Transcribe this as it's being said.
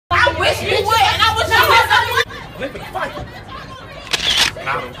wish you would, and I wish you would. Flip it, fight.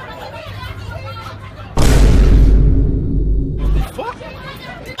 Got him. What the fuck?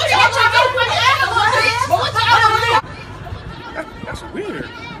 That's weird.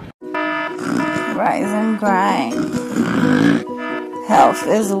 Rise and grind. Health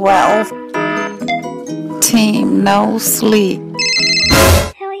is wealth. Team no sleep.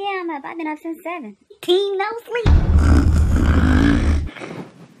 Hell yeah, I'm up. I've been up since 7. Team no sleep.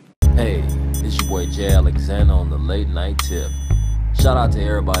 Hey, it's your boy Jay Alexander on the late night tip. Shout out to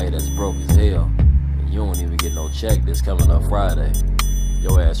everybody that's broke as hell. And you don't even get no check this coming up Friday.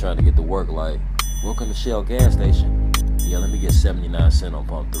 Your ass trying to get to work like, welcome to Shell gas station. Yeah, let me get 79 cents on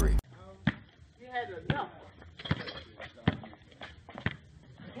pump 3. You had enough.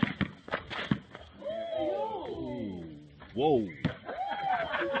 Whoa.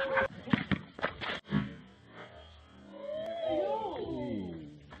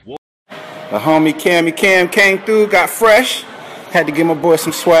 The homie Cam came through, got fresh. Had to give my boy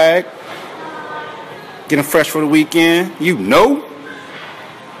some swag. Get him fresh for the weekend, you know.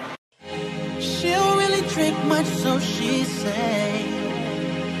 She don't really drink much, so she say.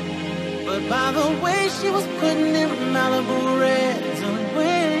 But by the way she was putting them Malibu Reds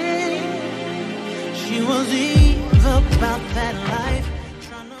away, she was Eve about that life.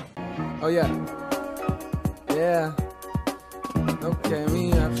 Oh yeah. Yeah. Okay,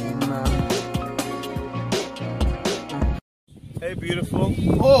 me after now. Hey, beautiful.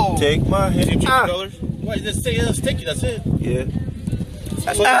 Oh. Take my hand. Change colors. Why? Just say sticky. That's it. Yeah.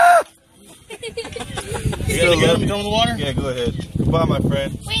 You gotta let me come in the water? Yeah, go ahead. Goodbye, my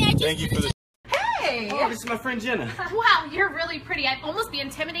friend. Wait, Thank you for the. Hey! Oh, this is my friend Jenna. Wow, you're really pretty. I'd almost be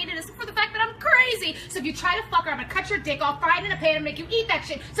intimidated except for the fact that I'm crazy. So if you try to fuck her, I'm gonna cut your dick off, fry it in a pan, and make you eat that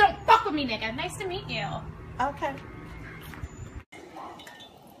shit. So don't fuck with me, nigga. Nice to meet you. Okay.